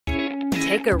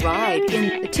Take a ride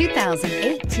in the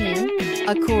 2018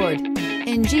 Accord.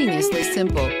 Ingeniously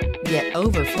simple, yet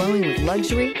overflowing with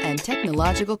luxury and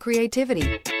technological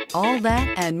creativity. All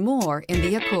that and more in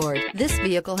the Accord. This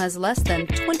vehicle has less than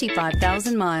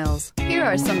 25,000 miles. Here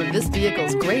are some of this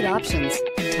vehicle's great options: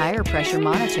 tire pressure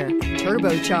monitor,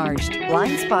 turbocharged,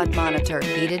 blind spot monitor,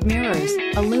 heated mirrors,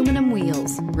 aluminum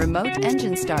wheels, remote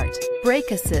engine start, brake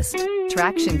assist,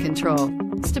 traction control,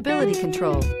 stability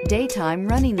control, daytime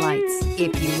running lights.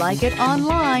 If you like it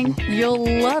online,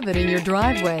 you'll love it in your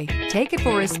driveway. Take it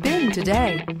for a spin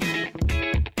today.